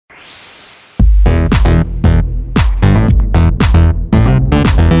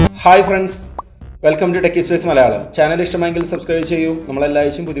Hi friends, welcome to Techispace Malayalam. Channel ഇഷ്ടമായെങ്കിൽ subscribe ചെയ്യൂ. നമ്മൾ എല്ലാ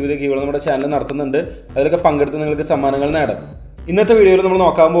ആഴ്ചയും പുതിയ ഗീവുകൾ നമ്മുടെ ചാനലിൽ നടത്തുന്നുണ്ട്. അതിലൊക്കെ പങ്കെടുത്ത് നിങ്ങൾക്ക് സമ്മാനങ്ങൾ നേടാം. ഇന്നത്തെ വീഡിയോയിൽ നമ്മൾ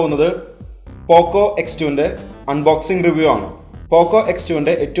നോക്കാൻ പോകുന്നത് POCO X2 ന്റെ അൺബോക്സിംഗ് റിവ്യൂ ആണ്. POCO X2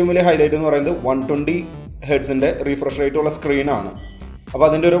 ന്റെ ഏറ്റവും വലിയ ഹൈലൈറ്റ് എന്ന് പറയുന്നത് 120 Hz ന്റെ റീഫ്രഷ് റേറ്റ് ഉള്ള സ്ക്രീൻ ആണ്. അപ്പോൾ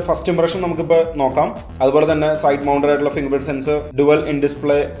അതിന്റെ ഒരു ഫസ്റ്റ് ഇംപ്രഷൻ നമുക്കിപ്പോൾ നോക്കാം. അതുപോലെ തന്നെ സൈഡ് മൗണ്ടഡ് ആയിട്ടുള്ള fingerprint sensor, dual in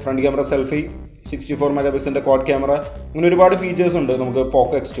display, front camera selfie, 64 മെഗാപിക്സലിന്റെ quad camera, അങ്ങനെ ഒരുപാട് ഫീച്ചേഴ്സ് ഉണ്ട് നമുക്ക്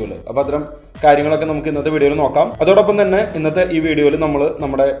POCO X2 ൽ. അപ്പോൾ അത്തരം കാര്യങ്ങളൊക്കെ നമുക്ക് ഇന്നത്തെ വീഡിയോയിൽ നോക്കാം. അതോടൊപ്പം തന്നെ ഇന്നത്തെ ഈ വീഡിയോയിൽ നമ്മൾ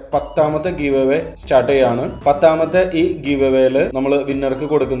നമ്മുടെ 10ാമത്തെ ഗീവ് അവേ സ്റ്റാർട്ട് ചെയ്യാണ്. 10ാമത്തെ ഈ ഗീവ് അവേയിൽ നമ്മൾ വിന്നർക്ക്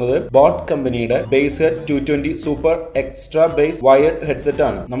കൊടുക്കുന്നത് ബോട്ട് കമ്പനിയുടെ BassHeads 220 super extra base wired headset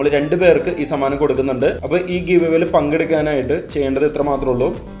ആണ്. നമ്മൾ 2 പേർക്ക് ഈ സമ്മാനം കൊടുക്കുന്നുണ്ട്. അപ്പോൾ ഈ ഗീവ് അവേയിൽ പങ്കെടുക്കാനായിട്ട് ചെയ്യേണ്ടത് ഇത്ര മാത്രമേ ഉള്ളൂ.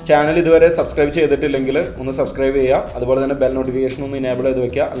 ചാനൽ ഇതുവരെ സബ്സ്ക്രൈബ് ചെയ്തിട്ടില്ലെങ്കിൽ ഒന്ന് സബ്സ്ക്രൈബ് ചെയ്യുക. അതുപോലെ തന്നെ ബെൽ നോട്ടിഫിക്കേഷൻ ഒന്ന് ഇനേബിൾ ചെയ്ത്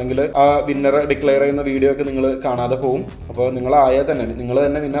വെക്കുക. അല്ലെങ്കിൽ ആ വിന്നറെ ഡിക്ലെയർ ചെയ്യുന്ന വീഡിയോ ഒക്കെ നിങ്ങൾ കാണാതെ പോകും. അപ്പോൾ നിങ്ങൾ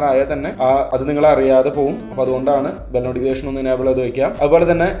തന്നെ വിന്നർ ആയാൽ തന്നെ അത് നിങ്ങൾ അറിയാതെ പോകും. അപ്പോൾ അതുകൊണ്ടാണ് ബെൽ നോട്ടിഫിക്കേഷൻ ഒന്ന് ഇനേബിൾ ചെയ്ത് വെക്കുക. അതുപോലെ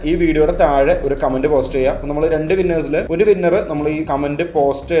തന്നെ ഈ വീഡിയോയുടെ താഴെ ഒരു കമന്റ് പോസ്റ്റ് ചെയ്യുക. അപ്പോൾ നമ്മൾ 2 വിന്നേഴ്സിൽ ഒരു വിന്നർ നമ്മൾ ഈ കമന്റ്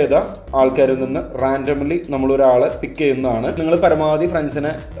പോസ്റ്റ് ചെയ്ത ആൾക്കാരിൽ നിന്ന് റാൻഡംലി നമ്മൾ ഒരാളെ പിക്ക് ചെയ്യുന്നതാണ്. നിങ്ങൾ പരമാവധി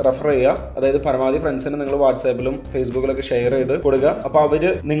ഫ്രണ്ട്സിനെ റെഫർ ചെയ്യുക. അതായത് പരമാവധി ഫ്രണ്ട്സിനെ നിങ്ങൾ വാട്സാപ്പിലും ഫേസ്ബുക്കിലൊക്കെ ഷെയർ ചെയ്ത് കൊടുക്കുക. അപ്പോൾ അവർ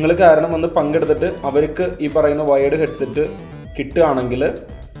നിങ്ങൾ കാരണം വന്ന് പങ്കെടുത്തിട്ട് അവർക്ക് ഈ പറയുന്ന വയർഡ് ഹെഡ്സെറ്റ് കിട്ടുകയാണെങ്കിൽ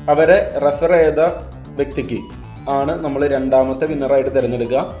അവരെ റെഫർ ചെയ്ത വ്യക്തിക്ക് ആണ് നമ്മൾ 2ാമത്തെ വിന്നറായിട്ട്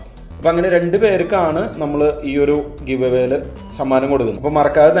തിരഞ്ഞെടുക്കുക. അപ്പം അങ്ങനെ 2 പേർക്കാണ് നമ്മൾ ഈ ഒരു ഗിവ് അവേയിൽ സമ്മാനം കൊടുക്കുന്നത്. അപ്പോൾ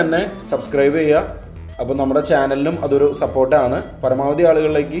മറക്കാതെ തന്നെ സബ്സ്ക്രൈബ് ചെയ്യുക. അപ്പോൾ നമ്മുടെ ചാനലിനും അതൊരു സപ്പോർട്ടാണ്. പരമാവധി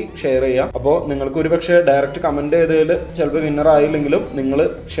ആളുകളിലേക്ക് ഷെയർ ചെയ്യുക. അപ്പോൾ നിങ്ങൾക്ക് ഒരുപക്ഷെ ഡയറക്റ്റ് കമൻറ്റ് ചെയ്തതിൽ ചിലപ്പോൾ വിന്നർ ആയില്ലെങ്കിലും നിങ്ങൾ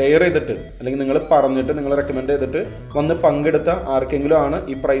ഷെയർ ചെയ്തിട്ട് അല്ലെങ്കിൽ നിങ്ങൾ പറഞ്ഞിട്ട് നിങ്ങൾ റെക്കമെൻഡ് ചെയ്തിട്ട് വന്ന് പങ്കെടുത്ത ആർക്കെങ്കിലും ആണ്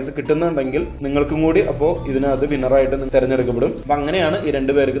ഈ പ്രൈസ് കിട്ടുന്നുണ്ടെങ്കിൽ നിങ്ങൾക്കും കൂടി അപ്പോൾ ഇതിനകത്ത് വിന്നറായിട്ട് തിരഞ്ഞെടുക്കപ്പെടും. അപ്പം അങ്ങനെയാണ് ഈ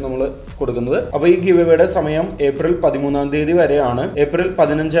 2 പേർക്ക് നമ്മൾ കൊടുക്കുന്നത്. അപ്പോൾ ഈ ഗിവ് അവേയുടെ സമയം ഏപ്രിൽ 13-ാം തീയതി വരെയാണ്. ഏപ്രിൽ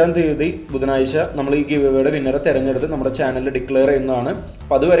 15-ാം തീയതി ബുധനാഴ്ച നമ്മൾ ഈ ഗിവ് അവേയുടെ വിന്നറെ തിരഞ്ഞെടുത്ത് നമ്മുടെ ചാനലിൽ ഡിക്ലെയർ ചെയ്യുന്നതാണ്.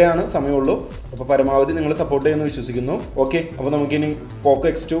 അപ്പോൾ അതുവരെയാണ് സമയമുള്ളൂ. അപ്പോൾ പരമാവധി നിങ്ങൾ സപ്പോർട്ട് ചെയ്യുമെന്ന് വിശ്വസിക്കുന്നു. ഓക്കെ, അപ്പോൾ നമുക്കിനി POCO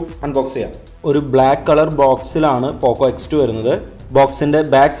X2 അൺബോക്സ് ചെയ്യാം. ഒരു ബ്ലാക്ക് കളർ ബോക്സിലാണ് POCO X2 വരുന്നത്. ബോക്സിന്റെ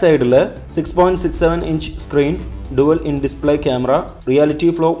ബാക്ക് സൈഡിൽ 6.67 inch screen, dual in display camera,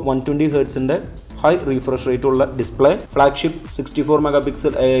 reality flow 120 ഹെർട്സിന്റെ high refresh rate ഉള്ള display, flagship 64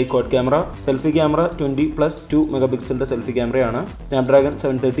 megapixel AI quad camera, selfie camera 20+2 മെഗാപിക്സലിന്റെ selfie ക്യാമറയാണ്, Snapdragon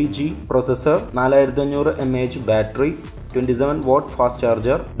 730G processor, 4500 mAh battery, 27 what fast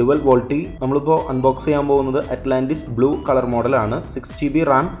charger, dual VoLTE. നമ്മളിപ്പോൾ unbox ചെയ്യാൻ പോകുന്നത് Atlantis blue colour മോഡലാണ്. 6GB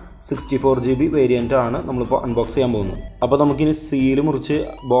Ram, 64GB variant ആണ് നമ്മളിപ്പോൾ unbox ചെയ്യാൻ പോകുന്നത്. അപ്പോൾ നമുക്കിനി സീല് മുറിച്ച്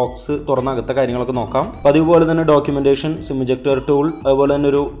ബോക്സ് തുറന്നകത്തെ കാര്യങ്ങളൊക്കെ നോക്കാം. അതുപോലെ തന്നെ ഡോക്യുമെന്റേഷൻ, സിം ഇജക്ടർ ടൂൾ, അതുപോലെ തന്നെ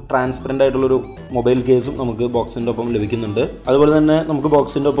ഒരു ട്രാൻസ്പെറന്റ് ആയിട്ടുള്ളൊരു മൊബൈൽ കേസും നമുക്ക് ബോക്സിന്റെ ഒപ്പം ലഭിക്കുന്നുണ്ട്. അതുപോലെ തന്നെ നമുക്ക്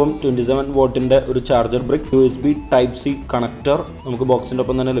ബോക്സിന്റെ ഒപ്പം 27 വാട്ടിന്റെ ഒരു charger brick, USB Type-C connector നമുക്ക് ബോക്സിന്റെ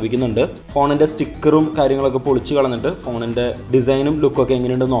ഒപ്പം തന്നെ ലഭിക്കുന്നുണ്ട്. ഫോണിന്റെ സ്റ്റിക്കറും കാര്യങ്ങളൊക്കെ പൊളിച്ച് കളഞ്ഞിട്ട് ഫോണിന്റെ ഡിസൈനും ലുക്കൊക്കെ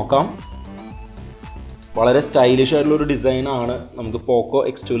എങ്ങനെയുണ്ടെന്ന് നോക്കാം. വളരെ സ്റ്റൈലിഷ് ആയിട്ടുള്ള ഒരു ഡിസൈനാണ് നമുക്ക് POCO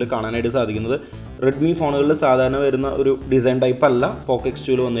X2 കാണാനായിട്ട് സാധിക്കുന്നത്. റെഡ്മി ഫോണുകളിൽ സാധാരണ വരുന്ന ഒരു ഡിസൈൻ ടൈപ്പ് അല്ല POCO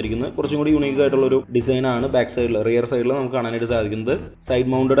X2 വന്നിരിക്കുന്നത്. കുറച്ചും കൂടി യുണീക്ക് ആയിട്ടുള്ള ഒരു ഡിസൈനാണ് ബാക്ക് സൈഡിൽ, റിയർ സൈഡിൽ നമുക്ക് കാണാനായിട്ട് സാധിക്കുന്നത്. സൈഡ്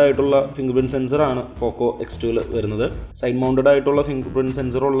മൗണ്ടഡ് ആയിട്ടുള്ള ഫിംഗർപ്രിന്റ് സെൻസർ ആണ് POCO X2 വരുന്നത്. സൈഡ് മൗണ്ടഡ് ആയിട്ടുള്ള ഫിംഗർപ്രിന്റ്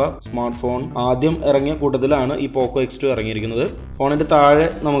സെൻസർ ഉള്ള സ്മാർട്ട് ഫോൺ ആദ്യം ഇറങ്ങിയ കൂട്ടത്തിലാണ് ഈ POCO X2 ഇറങ്ങിയിരിക്കുന്നത്. ഫോണിന്റെ താഴെ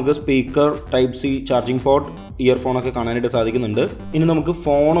നമുക്ക് സ്പീക്കർ, Type-C ചാർജിംഗ് പോർട്ട്, ഇയർഫോണൊക്കെ കാണാനായിട്ട് സാധിക്കുന്നുണ്ട്. ഇനി നമുക്ക്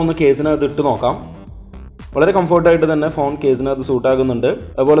ഫോൺ ഒന്ന് കേസിനകത്ത് ഇട്ട് നോക്കാം. വളരെ കംഫർട്ടായിട്ട് തന്നെ ഫോൺ കേസിനകത്ത് സൂട്ടാകുന്നുണ്ട്.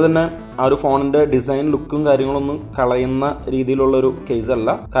 അതുപോലെ തന്നെ ആ ഒരു ഫോണിന്റെ ഡിസൈൻ ലുക്കും കാര്യങ്ങളൊന്നും കളയുന്ന രീതിയിലുള്ള ഒരു കേസ് അല്ല.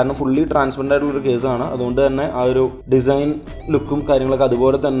 കാരണം ഫുള്ളി ട്രാൻസ്പെറന്റ് ആയിട്ടുള്ള ഒരു കേസാണ്. അതുകൊണ്ട് തന്നെ ആ ഒരു ഡിസൈൻ ലുക്കും കാര്യങ്ങളൊക്കെ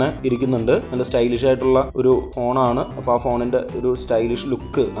അതുപോലെ തന്നെ ഇരിക്കുന്നുണ്ട്. നല്ല സ്റ്റൈലിഷ് ആയിട്ടുള്ള ഒരു ഫോണാണ്. അപ്പോൾ ആ ഫോണിന്റെ ഒരു സ്റ്റൈലിഷ്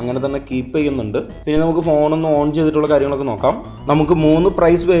ലുക്ക് അങ്ങനെ തന്നെ കീപ്പ് ചെയ്യുന്നുണ്ട്. പിന്നെ നമുക്ക് ഫോണൊന്ന് ഓൺ ചെയ്തിട്ടുള്ള കാര്യങ്ങളൊക്കെ നോക്കാം. നമുക്ക് 3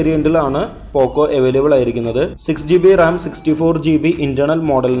 പ്രൈസ് വേരിയന്റിലാണ് POCO അവൈലബിൾ ആയിരിക്കുന്നത്. 6GB റാം, 64GB ഇന്റേണൽ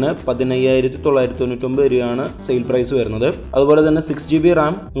മോഡലിന് 15,999 രൂപയാണ് സെയിൽ പ്രൈസ് വരുന്നത്. അതുപോലെ തന്നെ 6GB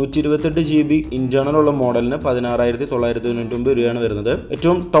റാം, 128GB ഇന്റേണൽ ഉള്ള മോഡലിന് 16,999 രൂപയാണ് വരുന്നത്.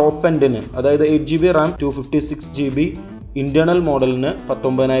 ഏറ്റവും ടോപ്പ് എൻഡിന് അതായത് 8GB റാം, 256GB ഇന്റേണൽ മോഡലിന്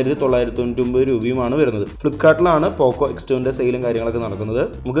 19,999 രൂപയുമാണ് വരുന്നത്. ഫ്ലിപ്കാർട്ടിലാണ് POCO X2 സെയിലും കാര്യങ്ങളൊക്കെ നടക്കുന്നത്.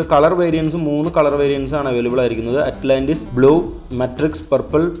 നമുക്ക് കളർ വേരിയൻസ് 3 കളർ വേരിയൻസ് ആണ് അവൈലബിൾ ആയിരിക്കുന്നത്. Atlantis blue, matrix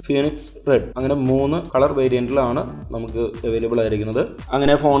purple, Phoenix red, അങ്ങനെ 3 കളർ വേരിയന്റിലാണ് നമുക്ക് അവൈലബിൾ ആയിരിക്കുന്നത്.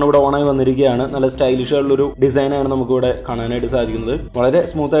 അങ്ങനെ ഫോൺ ഇവിടെ ഓണായി വന്നിരിക്കുകയാണ്. നല്ല സ്റ്റൈലിഷ് ആയിട്ടുള്ളൊരു ഡിസൈനാണ് നമുക്ക് ഇവിടെ കാണാനായിട്ട് സാധിക്കുന്നത്. വളരെ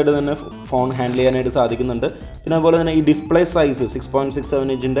സ്മൂത്ത് ആയിട്ട് തന്നെ ഫോൺ ഹാൻഡിൽ ചെയ്യാനായിട്ട് സാധിക്കുന്നുണ്ട്. പിന്നെ അതുപോലെ തന്നെ ഈ ഡിസ്പ്ലേ സൈസ്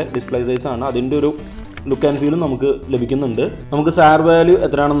 6.67 ഇഞ്ചിന്റെ ഡിസ്പ്ലേ സൈസ് ആണ്. അതിന്റെ ഒരു ലുക്ക് ആൻഡ് ഫീലും നമുക്ക് ലഭിക്കുന്നുണ്ട്. നമുക്ക് സാർ വാല്യൂ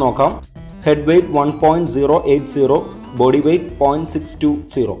എത്രയാണെന്ന് നോക്കാം. Head weight 1.080, body weight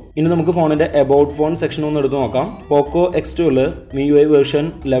 0.620. ഇനി നമുക്ക് ഫോണിന്റെ അബൌട്ട് ഫോൺ സെക്ഷൻ ഒന്ന് എടുത്ത് നോക്കാം. പോക്കോ X2 MIUI വേർഷൻ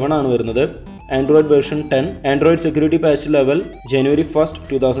 11 ആണ് വരുന്നത്. Android version 10, Android security patch level January 1st,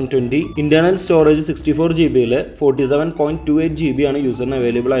 2020. Internal storage 64GB 47.28GB ആണ് യൂസറിന്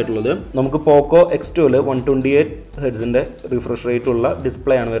അവൈലബിൾ ആയിട്ടുള്ളത്. നമുക്ക് പോക്കോ X2 128Hz റിഫ്രഷ് റേറ്റ് ഉള്ള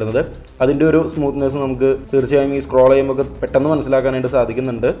ഡിസ്പ്ലേ ആണ് വരുന്നത്. അതിന്റെ ഒരു സ്മൂത്ത്നെസ് നമുക്ക് തീർച്ചയായും ഈ സ്ക്രോൾ ചെയ്യുമ്പോൾ പെട്ടെന്ന് മനസ്സിലാക്കാനായിട്ട്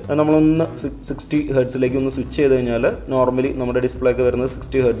സാധിക്കുന്നുണ്ട്. നമ്മളൊന്ന് 60Hz ഒന്ന് സ്വിച്ച് ചെയ്ത് കഴിഞ്ഞാൽ നോർമലി നമ്മുടെ ഡിസ്പ്ലേ ഒക്കെ വരുന്നത്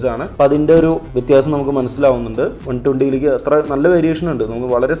 60Hz ആണ്. അപ്പോൾ അതിന്റെ ഒരു വ്യത്യാസം നമുക്ക് മനസ്സിലാവുന്നുണ്ട്. 120ലേക്ക് അത്ര നല്ല വേരിയേഷൻ ഉണ്ട്.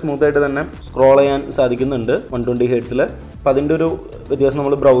 നമുക്ക് വളരെ സ്മൂത്ത് ആയിട്ട് തന്നെ സ്ക്രോൾ ചെയ്യാൻ സാധിക്കുന്നുണ്ട് 120Hz. അപ്പം അതിൻ്റെ ഒരു വ്യത്യാസം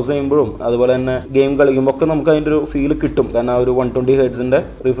നമ്മൾ ബ്രൗസ് ചെയ്യുമ്പോഴും അതുപോലെ തന്നെ ഗെയിം കളിക്കുമ്പോൾ ഒക്കെ നമുക്ക് അതിൻ്റെ ഒരു ഫീൽ കിട്ടും. കാരണം ആ ഒരു 120Hz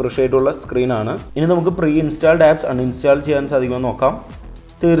റിഫ്രഷ് ആയിട്ടുള്ള സ്ക്രീനാണ്. ഇനി നമുക്ക് പ്രീ ഇൻസ്റ്റാൾഡ് ആപ്സ് അൺഇൻസ്റ്റാൾ ചെയ്യാൻ സാധിക്കുമെന്ന് നോക്കാം.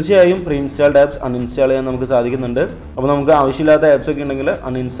 തീർച്ചയായും പ്രീ ഇൻസ്റ്റാൾഡ് ആപ്സ് അൺഇൻസ്റ്റാൾ ചെയ്യാൻ നമുക്ക് സാധിക്കുന്നുണ്ട്. അപ്പോൾ നമുക്ക് ആവശ്യമില്ലാത്ത ആപ്സ് ഒക്കെ ഉണ്ടെങ്കിൽ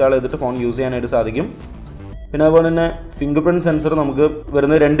അൺഇൻസ്റ്റാൾ ചെയ്തിട്ട് ഫോൺ യൂസ് ചെയ്യാനായിട്ട് സാധിക്കും. പിന്നെ അതുപോലെ തന്നെ ഫിംഗർ പ്രിൻറ്റ് സെൻസർ നമുക്ക്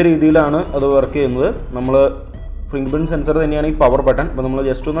വരുന്ന രണ്ട് രീതിയിലാണ് അത് വർക്ക് ചെയ്യുന്നത്. നമ്മൾ ഫിംഗർ പ്രിൻറ്റ് സെൻസർ തന്നെയാണ് ഈ പവർ ബട്ടൺ. അപ്പോൾ നമ്മൾ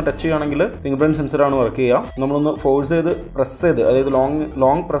ജസ്റ്റ് ഒന്ന് ടച്ച് ചെയ്യുകയാണെങ്കിൽ ഫിംഗർ പ്രിൻറ്റ് സെൻസറാണ് വർക്ക് ചെയ്യുക. നമ്മളൊന്ന് ഫോഴ്സ് ചെയ്ത് പ്രസ് ചെയ്ത്, അതായത്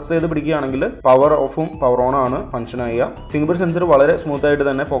ലോങ് പ്രസ് ചെയ്ത് പിടിക്കുകയാണെങ്കിൽ പവർ ഓഫും പവർ ഓൺ ആണ് ഫംഗ്ഷൻ ചെയ്യുക. ഫിംഗർ പ്രിൻറ്റ് സെൻസർ വളരെ സ്മൂത്ത് ആയിട്ട്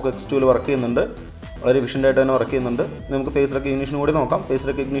തന്നെ പോക്കോ X2 വർക്ക് ചെയ്യുന്നുണ്ട്. വളരെ എഫിഷ്യൻ്റ് ആയിട്ട് തന്നെ വർക്ക് ചെയ്യുന്നുണ്ട്. നമുക്ക് ഫേസ് റെക്കഗ്നീഷൻ കൂടി നോക്കാം. ഫേസ്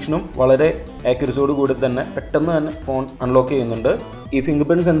റെക്കഗ്നീഷനും വളരെ ആക്യുറസിയോട് കൂടി തന്നെ പെട്ടെന്ന് തന്നെ ഫോൺ അൺലോക്ക് ചെയ്യുന്നുണ്ട്. ഈ ഫിംഗർ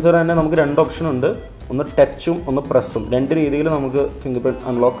പ്രിൻറ്റ് സെൻസർ തന്നെ നമുക്ക് രണ്ട് ഓപ്ഷൻ ഉണ്ട്. ഒന്ന് ടച്ചും ഒന്ന് പ്രസ്സും. രണ്ട് രീതിയിൽ നമുക്ക് ഫിംഗർ പ്രിൻറ്റ്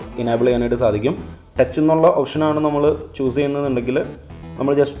അൺലോക്ക് ഇനേബിൾ ചെയ്യാനായിട്ട് സാധിക്കും. ടച്ച് എന്നുള്ള ഓപ്ഷനാണ് നമ്മൾ ചൂസ് ചെയ്യുന്നതെന്നുണ്ടെങ്കിൽ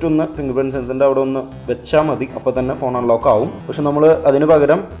നമ്മൾ ജസ്റ്റ് ഒന്ന് ഫിംഗർ പ്രിൻറ്റ് സെൻസറിൻ്റെ അവിടെ ഒന്ന് വെച്ചാൽ മതി, അപ്പോൾ തന്നെ ഫോൺ അൺലോക്ക് ആവും. പക്ഷെ നമ്മൾ അതിന്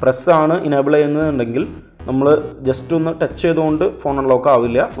പകരം പ്രസ്സാണ് ഇനേബിൾ ചെയ്യുന്നതെന്നുണ്ടെങ്കിൽ നമ്മൾ ജസ്റ്റ് ഒന്ന് ടച്ച് ചെയ്തുകൊണ്ട് ഫോൺ അൺലോക്ക്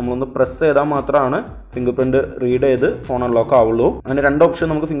ആവില്ല. നമ്മളൊന്ന് പ്രസ് ചെയ്താൽ മാത്രമാണ് ഫിംഗർ പ്രിൻറ്റ് റീഡ് ചെയ്ത് ഫോൺ അൺലോക്ക് ആവുള്ളൂ. അങ്ങനെ രണ്ട് ഓപ്ഷൻ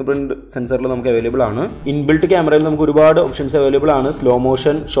നമുക്ക് ഫിംഗർ പ്രിൻറ്റ് സെൻസറിൽ നമുക്ക് അവൈലബിൾ ആണ്. ഇൻബിൽറ്റ് ക്യാമറയിൽ നമുക്ക് ഒരുപാട് ഓപ്ഷൻസ് അവൈലബിൾ ആണ്. Slow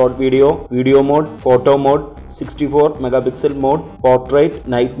motion, short video mode, photo mode, 64 megapixel mode, portrait,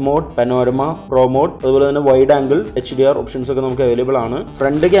 night mode, panorama, pro mode, അതുപോലെ തന്നെ വൈഡ് ആംഗിൾ, HDR ഓപ്ഷൻസ് ഒക്കെ നമുക്ക് അവൈലബിൾ ആണ്.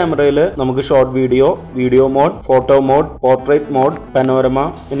 ഫ്രണ്ട് ക്യാമറയിൽ നമുക്ക് short video mode, photo mode, portrait mode, panorama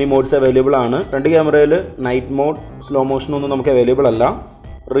എന്നീ modes available ആണ്. Front ക്യാമറയിൽ നൈറ്റ് മോഡ്, സ്ലോ മോഷൻ ഒന്നും നമുക്ക് അവൈലബിൾ അല്ല.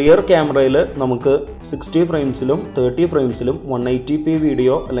 റിയർ ക്യാമറയിൽ നമുക്ക് 60 ഫ്രെയിംസിലും 30 ഫ്രെയിംസിലും 180p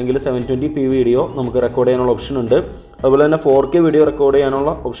വീഡിയോ അല്ലെങ്കിൽ 720p വീഡിയോ നമുക്ക് റെക്കോർഡ് ചെയ്യാനുള്ള ഓപ്ഷൻ ഉണ്ട്. അതുപോലെ തന്നെ 4K വീഡിയോ റെക്കോർഡ്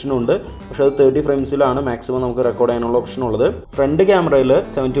ചെയ്യാനുള്ള ഓപ്ഷനും ഉണ്ട്. പക്ഷേ അത് 30 ഫ്രെയിംസിലാണ് മാക്സിമം നമുക്ക് റെക്കോർഡ് ചെയ്യാനുള്ള ഓപ്ഷൻ ഉള്ളത്. ഫ്രണ്ട് ക്യാമറയിൽ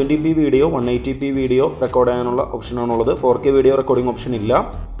 720p video 180p video record ചെയ്യാനുള്ള ഓപ്ഷനാണുള്ളത്. 4K വീഡിയോ റെക്കോർഡിംഗ് ഓപ്ഷൻ ഇല്ല.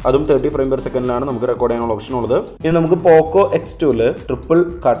 അതും 30 ഫ്രെയിം പെർ സെക്കൻഡിലാണ് നമുക്ക് റെക്കോർഡ് ചെയ്യാനുള്ള ഓപ്ഷൻ ഉള്ളത്. ഇനി നമുക്ക് പോക്കോ X2 ട്രിപ്പിൾ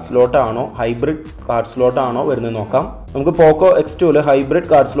കാർഡ് സ്ലോട്ട് ആണോ ഹൈബ്രിഡ് കാർഡ് സ്ലോട്ട് ആണോ വരുന്നത് നോക്കാം. നമുക്ക് പോക്കോ X2 ഹൈബ്രിഡ്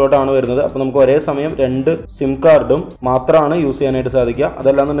കാർഡ് സ്ലോട്ട് ആണ് വരുന്നത്. അപ്പോൾ നമുക്ക് ഒരേ സമയം രണ്ട് സിം കാർഡും മാത്രമാണ് യൂസ് ചെയ്യാനായിട്ട് സാധിക്കുക.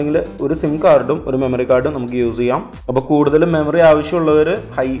 അതല്ലാന്നുണ്ടെങ്കിൽ ഒരു സിം കാർഡും ഒരു മെമ്മറി കാർഡും നമുക്ക് യൂസ് ചെയ്യാം. അപ്പോൾ കൂടുതലും മെമ്മറി ആവശ്യമുള്ളവർ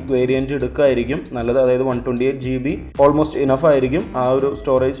ഹൈ വേരിയൻറ്റ് എടുക്കുകയായിരിക്കും നല്ലത്. അതായത് 128GB ഓൾമോസ്റ്റ് ഇനഫ് ആയിരിക്കും. ആ ഒരു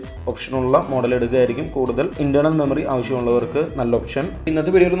സ്റ്റോറേജ് ഓപ്ഷനുള്ള മോഡൽ എടുക്കുകയായിരിക്കും കൂടുതൽ. ഇന്റേണൽ മെമ്മറി ആവശ്യമുള്ളവർക്ക് നല്ല ഓപ്ഷൻ.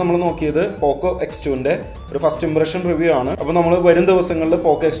 ഇന്നത്തെ വീഡിയോയിൽ നമ്മൾ നോക്കിയത് പോക്കോ X2 ഒരു ഫസ്റ്റ് ഇംപ്രഷൻ റിവ്യൂ ആണ്. അപ്പോൾ നമ്മൾ വരും ദിവസങ്ങളിൽ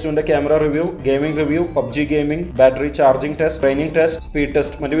പോക്കോ X2 camera review, gaming review, PUBG gaming, battery charging test, training test, speed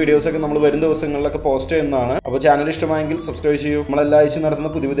test, മറ്റു വീഡിയോസ് ഒക്കെ നമ്മൾ വരും ദിവസങ്ങളിലൊക്കെ പോസ്റ്റ് ചെയ്യുന്നതാണ്. അപ്പോൾ ചാനൽ ഇഷ്ടമായെങ്കിൽ സബ്സ്ക്രൈബ് ചെയ്യൂ. നമ്മൾ എല്ലാ ആഴ്ചയും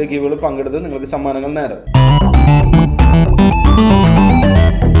നടത്തുന്ന പുതിയ ഗീവുകളിൽ പങ്കെടുത്ത് നിങ്ങൾക്ക് സമ്മാനങ്ങൾ നേടാം.